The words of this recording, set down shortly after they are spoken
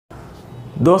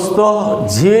दोस्तों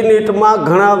जी नीट में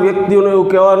घना व्यक्तिओं एवं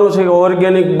कहवानुं छे कि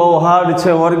ऑर्गेनिक बहु हार्ड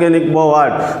है, ऑर्गेनिक बहु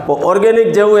हार्ड। तो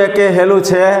ऑर्गेनिक जेवुं एके हेलुं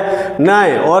छे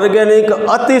नहीं, ऑर्गेनिक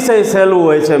अतिशय सहेलुं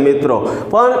होय छे मित्रों,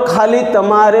 पण खाली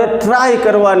तमारे ट्राय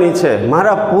करवानी छे,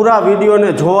 मारा पूरा विडियो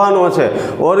ने जोवानो छे।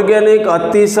 ऑर्गेनिक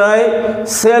अतिशय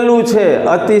सहेलुं छे,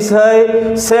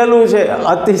 अतिशय सहेलुं छे,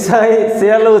 अतिशय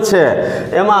सहेलुं छे।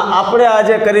 एमां आपणे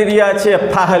आजे करी रह्या छीए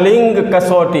फहलिंग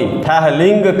कसोटी,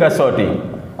 फहलिंग कसोटी,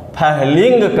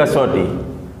 फहलिंग कसोटी,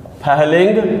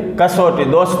 फहलिंग कसोटी।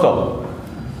 दोस्तों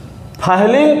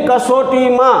फहलिंग कसोटी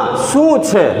में शू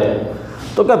छे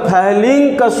तो कि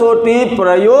फहलिंग कसोटी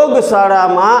प्रयोगशाला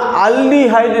में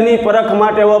आल्डिहाइडनी परख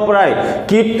माटे वपराय।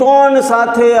 कीटोन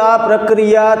साथे आ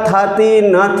प्रक्रिया थाती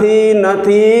नथी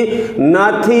नथी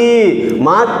नथी,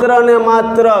 मात्र ने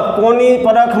मात्र कोनी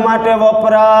परख माटे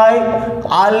वपराय?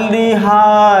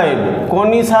 आल्डिहाइड।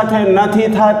 कोनी साथे नथी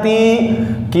थाती?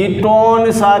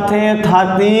 कीटोन साथे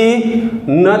थाती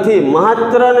नथी।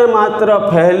 मात्र ने मात्र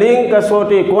फहलिंग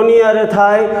कसोटी कोनी आरे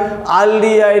थाय?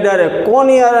 आल्डिहाइड आरे।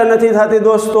 कोनी आरे नथी थाती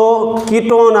दोस्तों?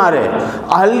 कीटोन आरे।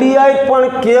 आल्डिहाइड पण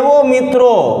केवो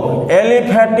मित्रों?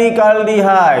 एलिफेटिक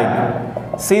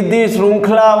आल्डिहाइड, सीधी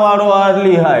श्रृंखला वाळो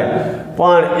आल्डिहाइड।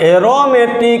 पण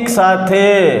एरोमेटिक साथे,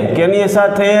 केनी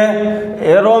साथे?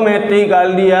 एरोमेटिक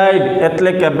आल्डिहाइड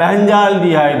एटले के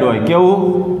बेंजाल्डिहाइड होय। केवुं?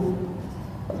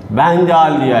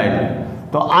 बेंजाल्डिहाइड।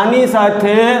 तो आनी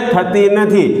साथे थती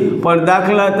नथी, पण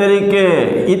दाखला तरीके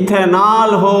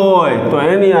इथेनॉल होय तो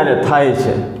एनी आरे थाय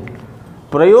छे।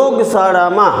 प्रयोगशाला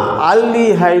में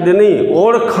आल्डिहाइडनी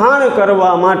ओळखाण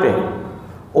करवा माटे,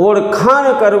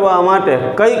 ओळखाण करवा माटे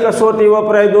कई कसोटी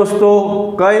वपराय दोस्तों?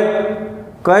 कई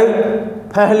कई?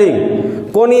 फहलिंग।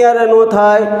 कोनी आरे नो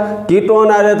थाय?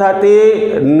 कीटोन आरे थाती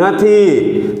नथी।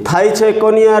 थाय छे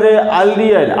कोनी आरे?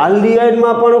 आल्डिहाइड। आल्डिहाइड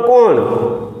में पण कोण?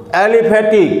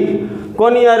 एलिफेटिक।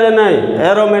 कोनी आरे नहीं?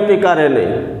 एरोमेटिक आरे नहीं।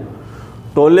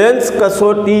 टोलेंस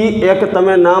कसोटी एक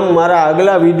तमे नाम मारा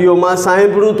अगला विडियो में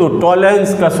सांभळ्युं तो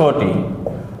टोलेंस कसोटी।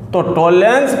 तो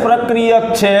टोलेंस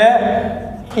प्रक्रियक छे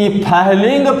ई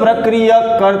फहलिंग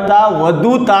प्रक्रियक करता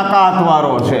वधु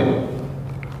ताकतवाळो छे।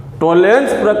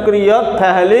 टोलेंस प्रक्रियक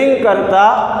फहलिंग करता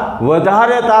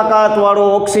वधारे ताकतवाळो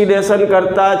ऑक्सिडेशन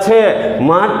करता छे,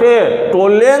 माटे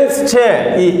टोलेंस छे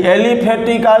ई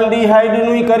एलिफेटिक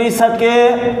आल्डिहाइडनुं करी सके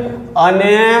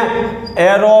अने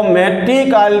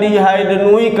एरोमेटिक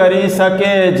आल्डिहाइडनुं करी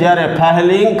सके, ज्यारे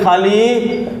फहलिंग खाली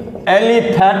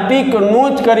एलिफेटिकनुं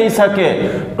ज करी सके।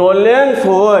 टोलेंस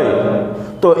होय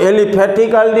तो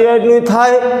एलिफेटिक आल्डिहाइडनुं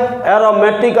थाय,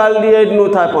 एरोमेटिक आल्डिहाइडनुं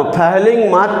थाय, पण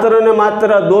फहलिंग मात्र ने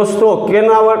मात्र दोस्तों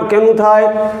केनुं थाय?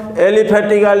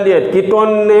 Aliphatic aldehyde.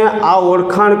 कीटोन ने आ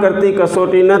ओळखाण करती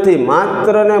कसोटी नथी,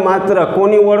 मात्र ने मात्र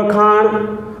कोनी ओळखाण?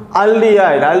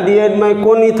 आल्डिहाइड। आल्डिहाइड में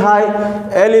कोनी थाय?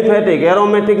 एलिफेटिक।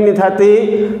 एरोमेटिक नी थाती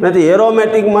नथी।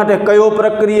 एरोमेटिक माटे कयो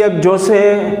प्रक्रियक जोशे?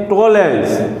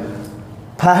 टोलेंस।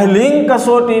 फहलिंग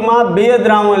कसोटी में बे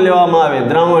द्रावण लेवामां आवे,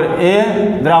 द्रावण ए,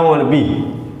 द्रावण बी।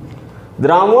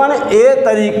 द्रावण ए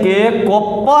तरीके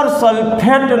कॉपर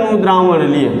सल्फेटनुं द्रावण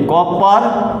लीए, कॉपर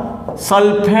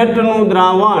सल्फेटनुं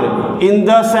द्रावण in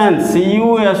the sense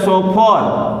CuSO4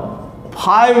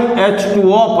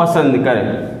 5H2O पसंद करे।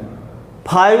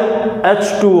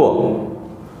 5H2O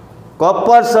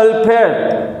कॉपर सल्फेट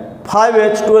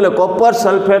 5H2O એટલે कॉपर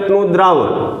सल्फेटनुं द्रावण।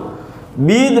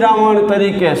 बी द्रावण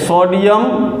तरीके sodium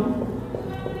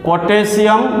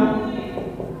potassium,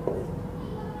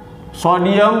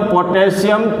 sodium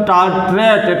potassium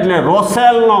tartrate एटले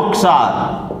रोसेलनो क्षार,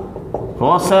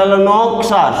 रोसेलनो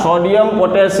क्षार, सोडियम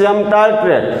पोटेशियम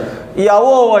टार्ट्रेट। ई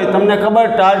आवो होय तमने खबर?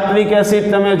 टार्ट्रिक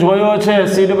एसिड तमे जोयो छे,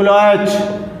 COOH,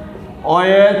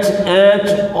 OH H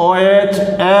OH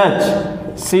H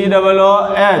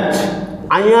COOH।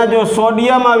 अहींया जो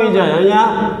सोडियम आवी जाय, अहींया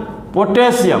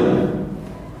पोटेशियम,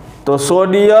 तो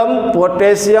sodium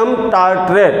potassium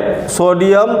tartrate,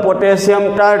 sodium potassium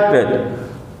tartrate.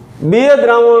 बे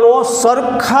द्रावणों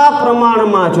सरखा प्रमाण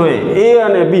में जोए, ए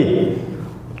अने बी।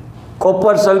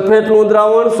 कॉपर सल्फेटनुं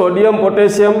द्रावण, सोडियम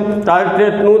पोटेशियम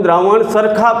टार्ट्रेटनुं द्रावण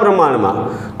सरखा प्रमाण में।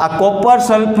 आ कॉपर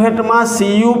सल्फेट में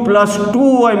Cu+2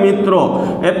 होय मित्रों,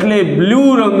 एटले ब्लू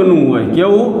रंगनुं होय।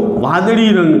 केवुं? वादળી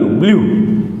रंगनुं, ब्लू।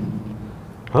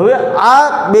 हवे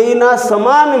आ बेना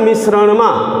समान मिश्रण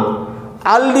में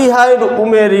आल्डिहाइड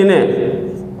उमेरीने,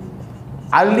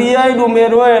 आल्डिहाइड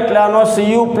उमेरवो एटले आनो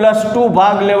Cu+2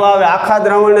 भाग लेवा आवे। आखा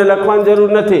द्रावणने लखवानी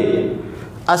जरूर नथी।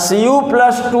 आ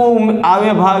Cu+2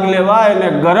 आवे भाग लेवा एने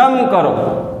गरम करो,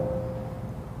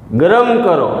 गरम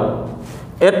करो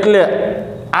एटले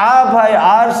आ भाई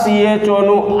RCHO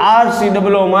नु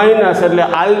RCOO- एटले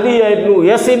आल्डिहाइड नु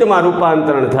एसिड में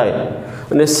रूपांतरण थाय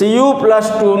अने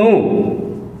Cu+2 नु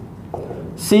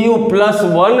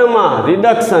Cu+1 માં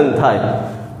રિડક્શન થાય,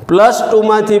 +2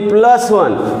 માંથી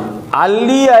 +1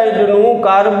 આલ્ડીહાઇડનું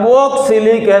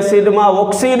કાર્બોક્સિલિક એસિડમાં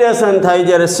ઓક્સિડેશન થાય,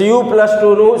 જ્યારે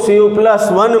Cu+2 નું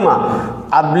Cu+1 માં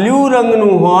આ બ્લુ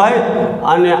રંગનું હોય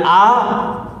અને આ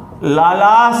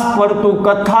લાલાશ પડતું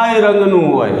કથાઈ રંગનું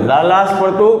હોય, લાલાશ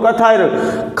પડતું કથાઈ રંગ.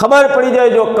 ખબર પડી જાય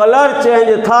જો કલર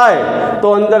ચેન્જ થાય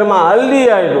તો અંદરમાં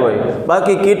આલ્ડીહાઇડ હોય,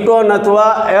 બાકી કીટોન અથવા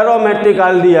એરોમેટિક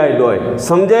આલ્ડીહાઇડ હોય.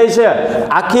 સમજાય છે?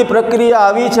 આખી પ્રક્રિયા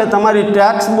આવી છે તમારી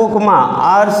ટેક્સ્ટ બુકમાં.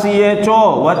 r-CHO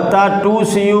વત્તા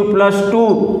 2Cu+2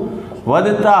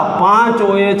 વત્તા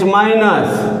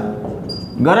 5OH-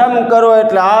 ગરમ કરો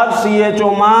એટલે r-CHO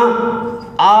માં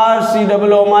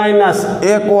R-COO-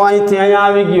 એક અહીંથી અહીંયા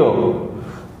આવી ગયો.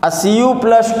 આ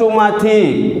Cu+2 માંથી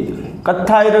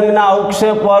કથ્થાઈ રંગના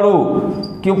અવક્ષેપવાળું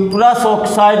ક્યુપ્રસ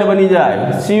ઓક્સાઇડ બની જાય,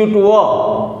 Cu2O.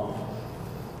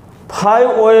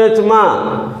 5OH માં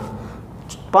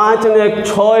 5 ને 1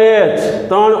 6H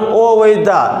 3O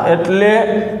વધ્યા એટલે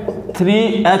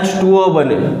 3H2O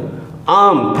બને.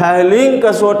 આમ ફેહલિંગ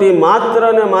કસોટી માત્ર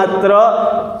ને માત્ર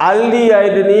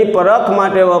આલ્ડીહાઇડની પરખ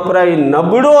માટે વપરાય,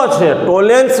 નબળો છે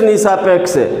ટોલેન્સની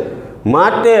સાપેક્ષે.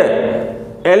 માટે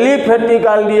એલિફેટિક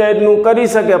આલ્ડીહાઇડનું કરી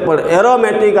શકે પણ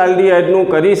એરોમેટિક આલ્ડીહાઇડનું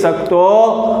કરી શકતો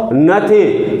નથી.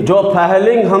 જો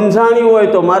ફેહલિંગ સમજાણી હોય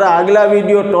તો મારા આગલા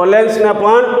વિડીયો ટોલેન્સને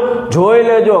પણ જોઈ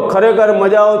લેજો. ખરેખર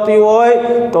મજા આવતી હોય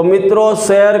તો મિત્રો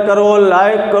શેર કરો,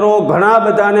 લાઈક કરો, ઘણા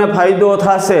બધાને ફાયદો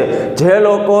થશે. જે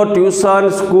લોકો ટ્યુશન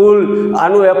સ્કૂલ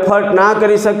આનું એફર્ટ ના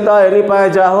કરી શકતા એની પાસે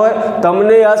જા હોય,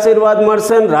 તમને આશીર્વાદ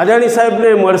મળશે ને રાજાણી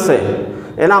સાહેબને મળશે,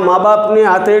 એના મા બાપની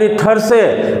હાથેળી ઠરશે,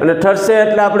 અને ઠરશે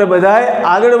એટલે આપણે બધાએ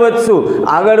આગળ વધશું.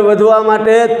 આગળ વધવા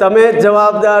માટે તમે જ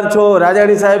જવાબદાર છો.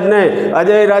 રાજાણી સાહેબને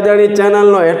અજય રાજાણી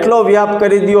ચેનલનો એટલો વ્યાપ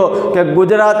કરી દો કે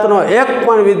ગુજરાતનો એક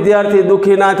પણ વિદ્યાર્થી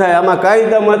દુઃખી ના થાય. આમાં કાંઈ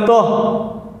દમ હતો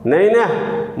નહીં ને.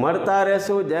 મળતા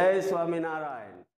રહેશું. જય સ્વામિનારાયણ.